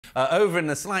Over in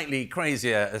the slightly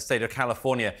crazier state of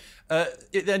California,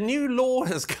 a new law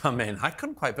has come in. I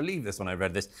couldn't quite believe this when I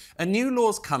read this. A new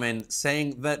law's come in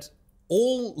saying that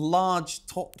all large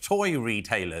toy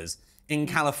retailers in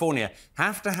California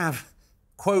have to have,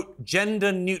 quote,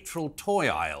 gender-neutral toy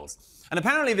aisles. And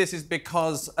apparently this is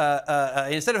because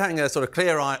instead of having a sort of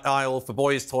clear aisle for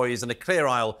boys' toys and a clear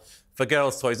aisle for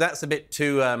girls' toys, that's a bit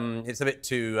too, it's a bit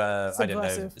too, I don't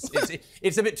know.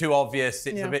 It's a bit too obvious.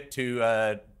 It's a bit too,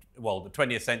 well, the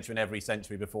 20th century and every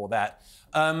century before that.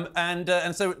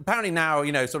 And so apparently now,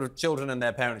 you know, sort of children and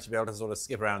their parents should be able to sort of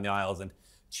skip around the aisles and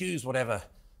choose whatever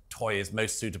toy is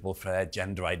most suitable for their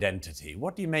gender identity.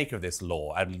 What do you make of this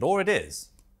law? And law it is.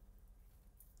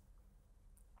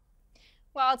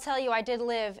 Well, I'll tell you, I did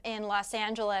live in Los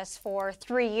Angeles for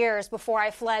 3 years before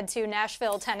I fled to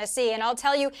Nashville, Tennessee. And I'll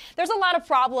tell you, there's a lot of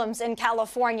problems in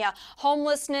California.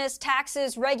 Homelessness,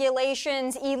 taxes,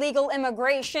 regulations, illegal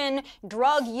immigration,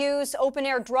 drug use,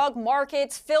 open-air drug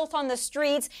markets, filth on the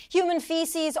streets, human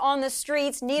feces on the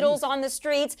streets, needles on the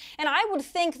streets. And I would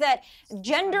think that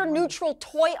gender-neutral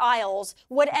toy aisles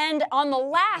would end on the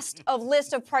last of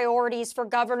list of priorities for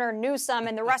Governor Newsom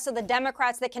and the rest of the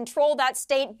Democrats that control that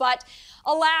state. But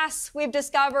alas, we've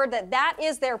discovered that that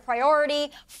is their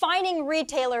priority, fining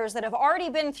retailers that have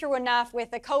already been through enough with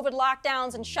the COVID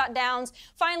lockdowns and shutdowns,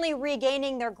 finally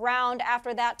regaining their ground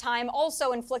after that time,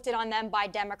 also inflicted on them by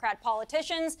Democrat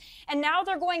politicians. And now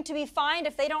they're going to be fined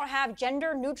if they don't have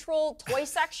gender-neutral toy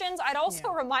sections. I'd also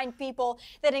remind people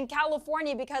that in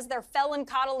California, because of their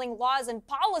felon-coddling laws and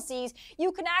policies,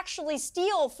 you can actually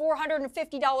steal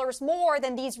 $450 more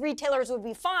than these retailers would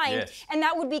be fined, and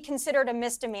that would be considered a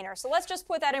misdemeanor. So let's just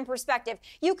put that in perspective.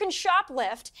 You can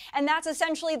shoplift, and that's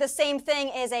essentially the same thing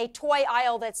as a toy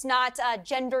aisle that's not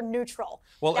gender neutral.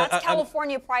 Well, that's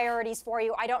California priorities for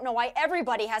you. I don't know why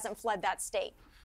everybody hasn't fled that state.